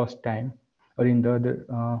across time, or in the other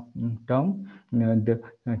term, the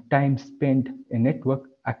time spent a network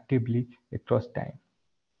actively across time.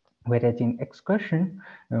 Whereas in excursion,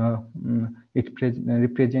 it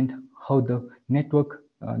represent how the network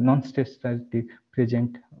non-stationarity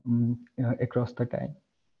present across the time.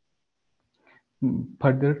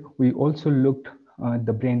 Further, we also looked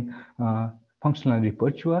the brain functional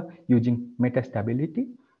repertoire using metastability,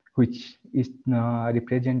 which is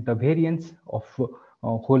represent the variance of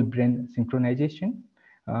whole brain synchronization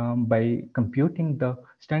by computing the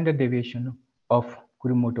standard deviation of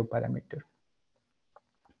Kurumoto parameter.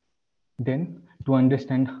 Then, to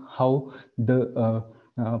understand how the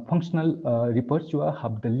functional repertoire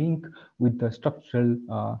have the link with the structural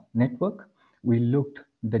network, we looked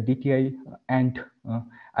the DTI and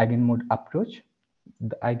eigenmode approach.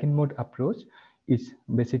 The eigenmode approach is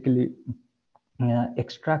basically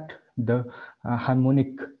extract the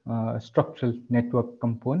harmonic structural network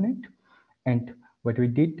component, and what we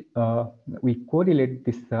did, we correlate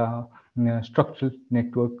this structural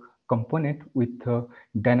network component with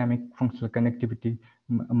dynamic functional connectivity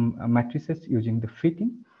matrices using the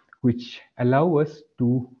fitting, which allow us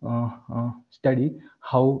to study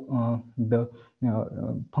how the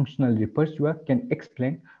functional repertoire can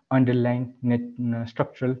explain underlying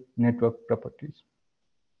structural network properties.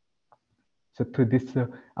 So through this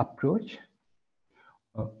approach,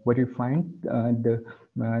 what you find, the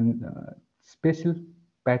spatial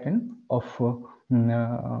pattern of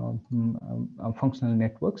functional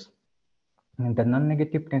networks, and the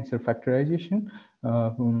non-negative tensor factorization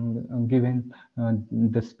given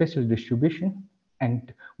the spatial distribution,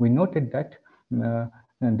 and we noted that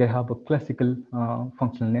they have a classical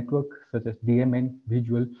functional network such as DMN,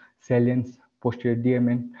 visual, salience, posterior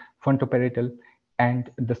DMN, frontoparatal,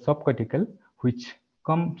 and the subcortical, which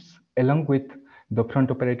comes along with the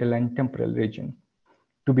frontoparatal and temporal region.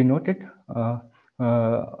 To be noted,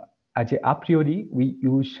 as a priori, we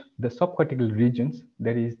use the subcortical regions,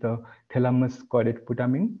 that is the thalamus, caudate,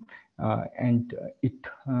 putamen, and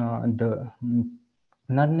the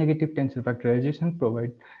non-negative tensor factorization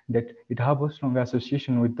provide that it have a strong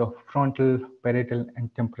association with the frontal, parietal,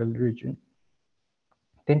 and temporal region.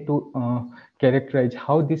 Then to characterize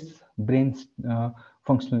how this brain's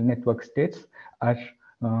functional network states are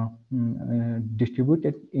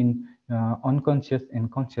distributed in unconscious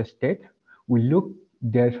and conscious state, we look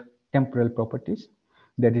their temporal properties,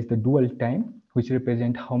 that is the dual time, which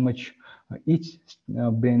represent how much each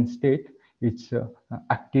brain state is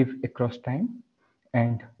active across time,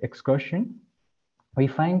 and excursion. We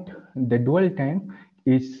find the dual time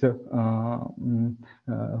is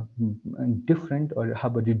different or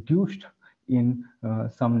have a reduced in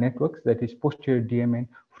some networks, that is posterior DMN,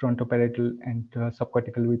 frontoparatal, and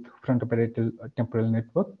subcortical with frontoparatal temporal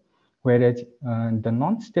network, whereas the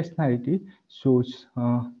non-stationarity shows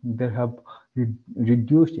they have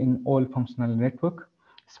reduced in all functional network,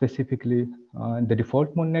 specifically the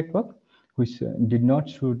default mode network, which did not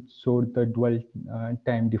show the dual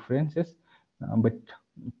time differences, but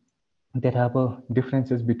there have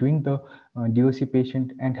differences between the DOC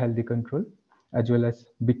patient and healthy control, as well as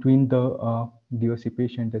between the DOC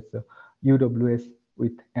patient as the UWS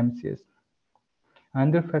with MCS.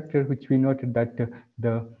 Another factor which we noted that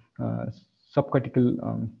the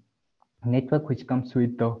subcortical network, which comes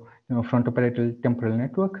with the frontoparatal temporal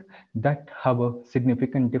network, that have a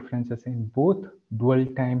significant differences in both dual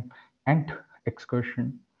time and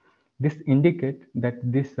excursion. This indicates that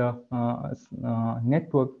this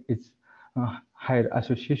network is higher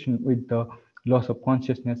association with the loss of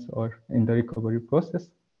consciousness or in the recovery process.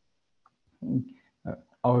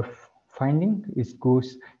 Our finding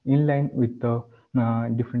goes in line with the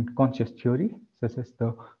different conscious theory, such as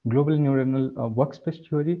the global neuronal workspace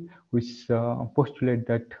theory, which postulate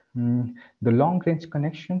that the long-range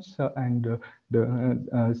connections and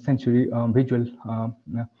the sensory visual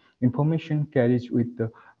information carries with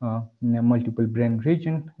the multiple brain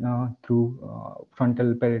region through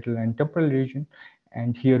frontal, parietal, and temporal region.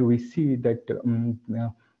 And here we see that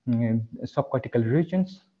subcortical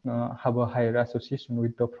regions have a higher association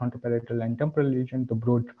with the frontoparietal and temporal region, the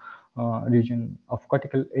broad region of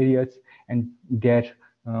cortical areas, and their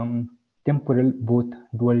temporal, both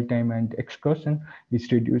dual time and excursion,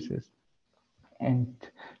 is reduces. And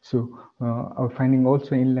so our finding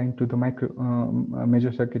also in line to the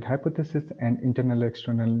major circuit hypothesis and internal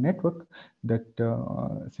external network that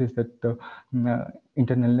says that the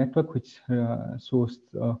internal network, which shows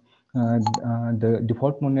the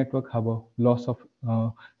default mode network, have a loss of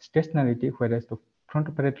stationarity, whereas the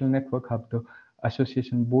frontoparietal network have the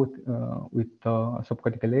association both with the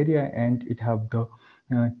subcortical area, and it have the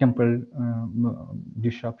temporal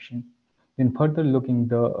disruption. Then further looking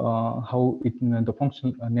the how it the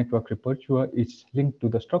functional network repertoire is linked to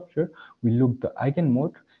the structure, we look the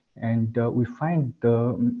eigenmode, and we find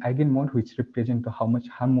the eigenmode which represent how much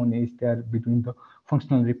harmony is there between the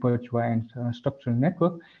functional repertoire and structural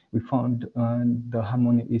network. We found the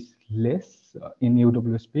harmony is less in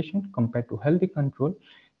UWS patient compared to healthy control.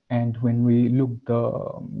 And when we look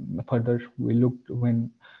the further, we looked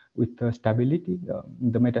when with the stability,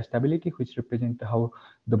 the meta stability, which represent how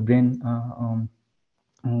the brain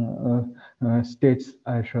states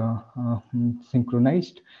are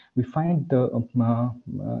synchronized. We find the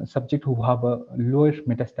subject who have a lower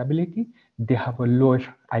metastability, they have a lower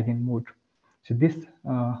eigenmode. So this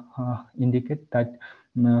indicates that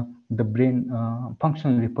the brain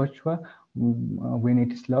functional repertoire, when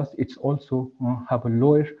it is lost, it's also have a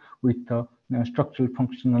lower with the structural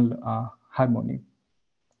functional harmony.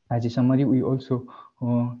 As a summary, we also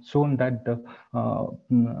shown that the,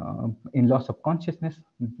 in loss of consciousness,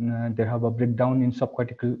 they have a breakdown in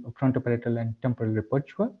subcortical, frontoparietal, and temporal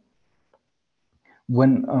repertoire.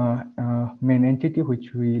 One main entity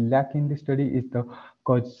which we lack in this study is the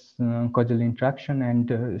causal interaction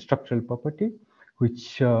and structural property,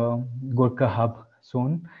 which Gorka have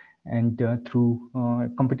shown, and through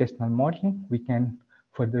computational modeling, we can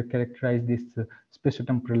further characterize these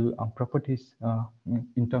spatiotemporal properties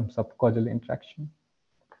in terms of causal interaction.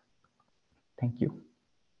 Thank you.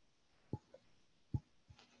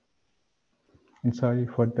 And sorry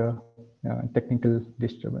for the technical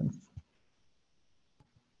disturbance.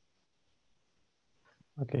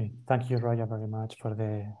 Okay, thank you, Roya, very much for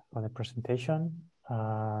the presentation.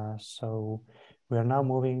 So we are now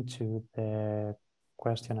moving to the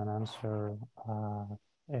question and answer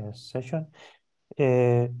session.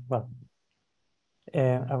 I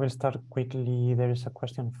will start quickly. There is a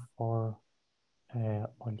question for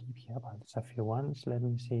Olivia, but it's a few ones. Let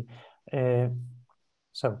me see.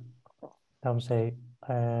 So I will say,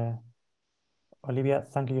 Olivia,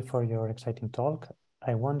 thank you for your exciting talk.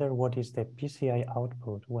 I wonder what is the PCI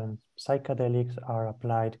output when psychedelics are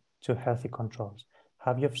applied to healthy controls?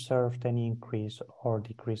 Have you observed any increase or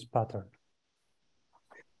decrease pattern?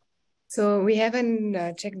 So we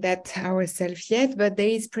haven't checked that ourselves yet, but there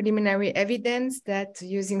is preliminary evidence that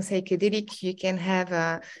using psychedelic, you can have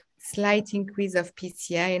a slight increase of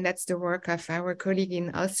PCI, and that's the work of our colleague in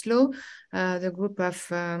Oslo, the group of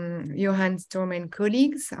Johan Storm and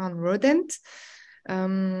colleagues on rodent,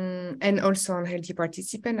 and also on healthy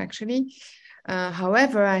participant, actually.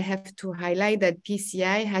 However, I have to highlight that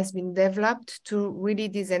PCI has been developed to really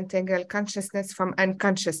disentangle consciousness from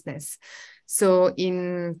unconsciousness. So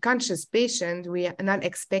in conscious patients, we are not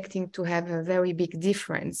expecting to have a very big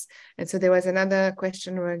difference. And so there was another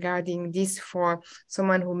question regarding this for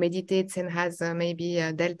someone who meditates and has maybe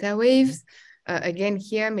delta waves. Again,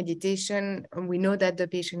 here, meditation, we know that the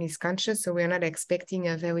patient is conscious, so we're not expecting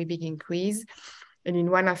a very big increase. And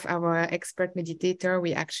in one of our expert meditator,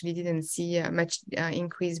 we actually didn't see much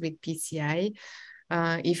increase with PCI.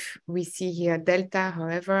 If we see here delta,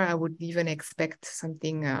 however, I would even expect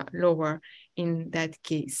something lower in that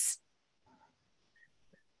case.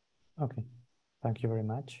 Okay, thank you very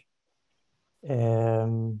much.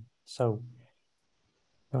 So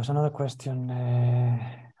there was another question.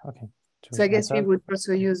 Okay. So I guess we would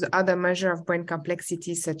also use other measure of brain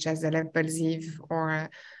complexity, such as the Lepelziv or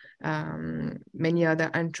many other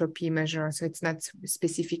entropy measures. So it's not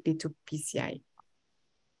specifically to PCI.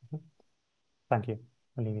 Thank you,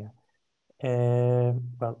 Olivia.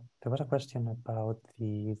 Well, there was a question about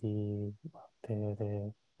the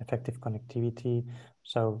effective connectivity.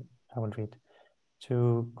 So I will read.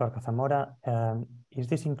 To Gorka Zamora, is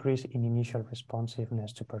this increase in initial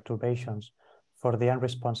responsiveness to perturbations for the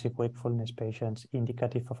unresponsive wakefulness patients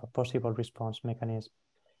indicative of a possible response mechanism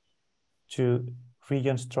to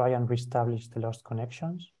regions try and reestablish the lost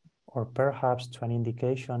connections, or perhaps to an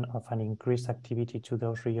indication of an increased activity to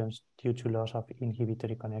those regions due to loss of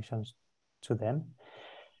inhibitory connections to them?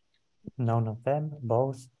 None of them,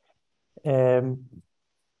 both. It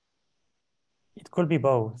could be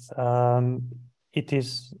both. It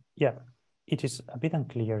is a bit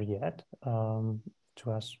unclear yet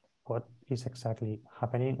to us what is exactly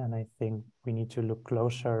happening, and I think we need to look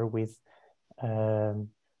closer with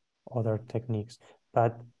other techniques.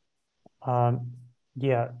 But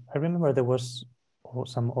yeah, I remember there was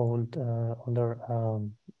some older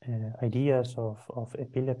ideas of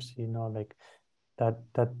epilepsy, like that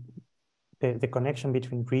the connection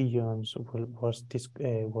between regions was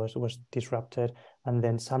disrupted, and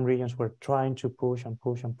then some regions were trying to push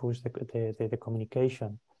the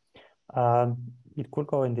communication. It could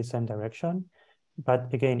go in the same direction,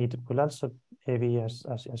 but again, it will also be, as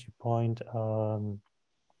you point,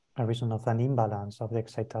 a reason of an imbalance of the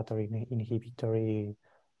excitatory inhibitory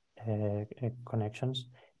connections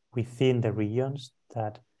within the regions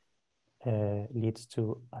that leads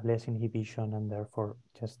to a less inhibition and therefore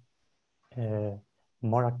just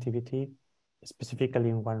more activity, specifically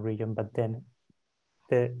in one region, but then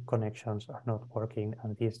the connections are not working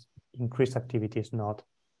and this increased activity is not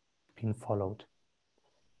being followed.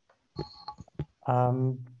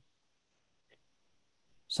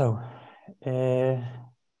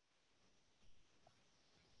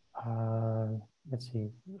 Let's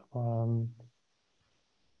see.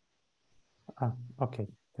 Okay,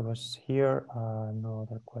 there was here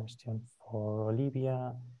another question for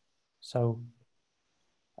Olivia. So,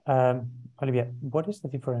 Olivia, what is the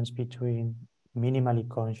difference between minimally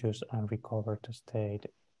conscious and recovered state?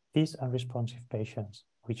 These unresponsive patients,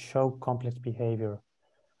 which show complex behavior,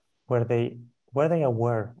 were they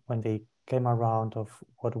aware when they came around of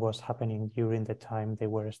what was happening during the time they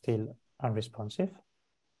were still unresponsive?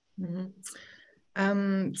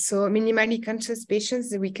 Mm-hmm. So minimally conscious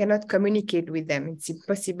patients, we cannot communicate with them. It's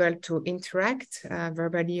impossible to interact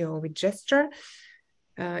verbally or with gesture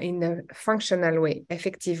in a functional way,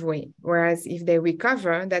 effective way. Whereas if they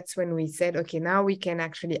recover, that's when we said, okay, now we can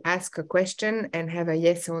actually ask a question and have a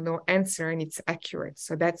yes or no answer and it's accurate.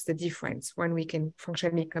 So that's the difference, when we can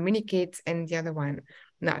functionally communicate and the other one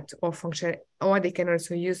not, or function, or they can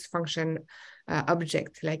also use function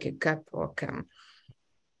object like a cup or cum.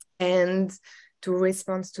 And to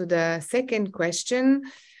respond to the second question,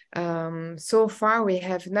 so far we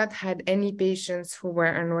have not had any patients who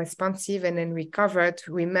were unresponsive and then recovered,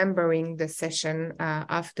 remembering the session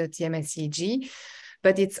of the TMS EEG.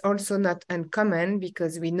 But it's also not uncommon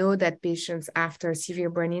because we know that patients after severe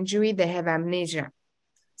brain injury, they have amnesia.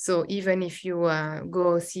 So even if you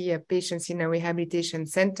go see a patient in a rehabilitation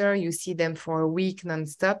center, you see them for a week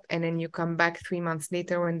nonstop, and then you come back 3 months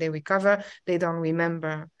later when they recover, they don't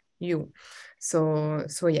remember you. So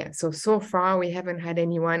far we haven't had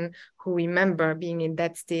anyone who remember being in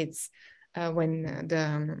that state when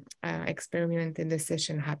the experiment in the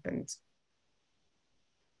session happened.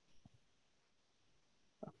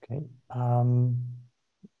 Okay.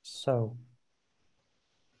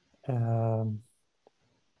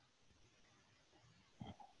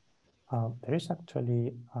 There is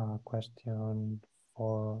actually a question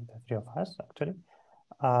for the three of us, actually.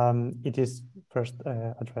 It is first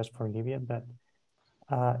addressed for Olivia, but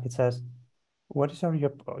it says, what is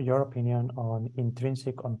your opinion on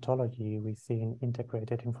intrinsic ontology within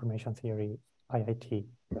integrated information theory, IIT,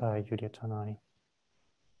 Julia Tanai?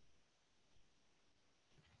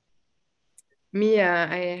 Me,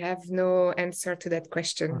 I have no answer to that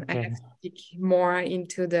question. Okay. I have to dig more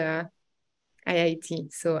into the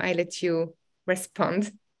IIT, so I let you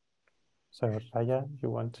respond. So, Raya, you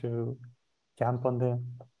want to jump on the...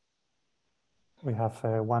 We have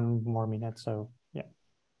 1 more minute, so yeah.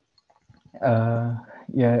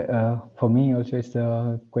 For me also it's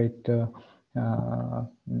a quite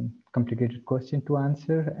complicated question to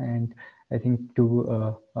answer, and I think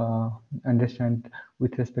to understand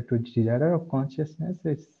with respect to data of consciousness,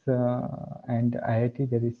 it's and IIT,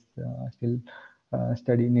 there is still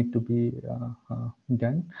study need to be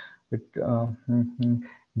done, but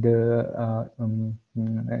the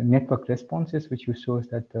network responses which you shows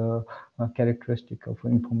that the characteristic of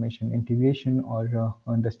information integration, or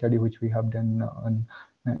on the study which we have done on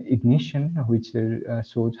ignition, which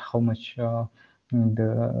shows how much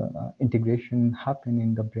the integration happen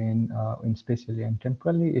in the brain in spatially and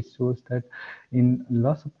temporally. It shows that in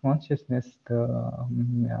loss of consciousness,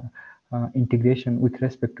 the integration with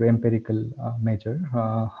respect to empirical measure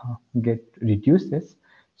get reduces.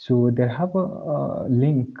 So they have a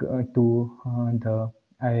link to the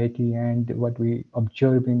IIT and what we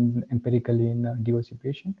observe in empirically in DOC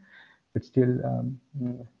patient, but still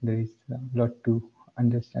there is a lot to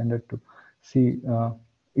understand or to see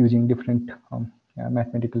using different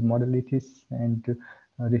mathematical modalities and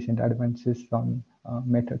recent advances on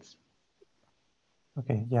methods.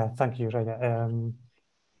 Okay, yeah, thank you, Raya.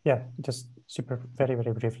 Yeah, just very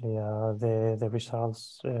briefly, the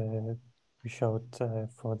results we showed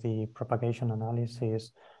for the propagation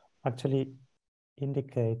analysis actually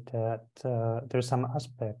indicate that there's some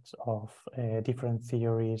aspects of different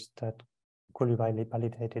theories that could be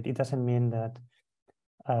validated. It doesn't mean that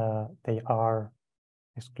they are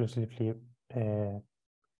exclusively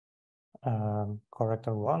correct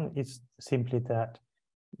or wrong. It's simply that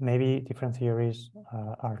maybe different theories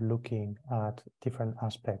are looking at different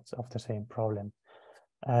aspects of the same problem.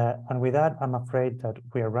 And with that, I'm afraid that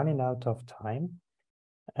we are running out of time.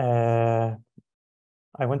 I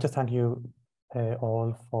want to thank you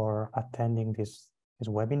all for attending this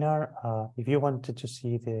webinar. If you wanted to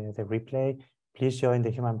see the replay, please join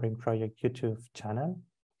the Human Brain Project YouTube channel.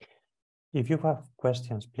 If you have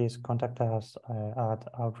questions, please contact us at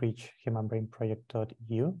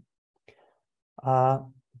outreachhumanbrainproject.eu.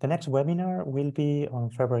 The next webinar will be on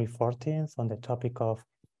February 14th on the topic of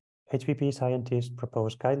HBP scientists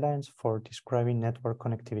propose guidelines for describing network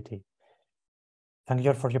connectivity. Thank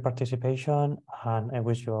you all for your participation, and I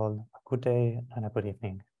wish you all a good day and a good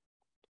evening.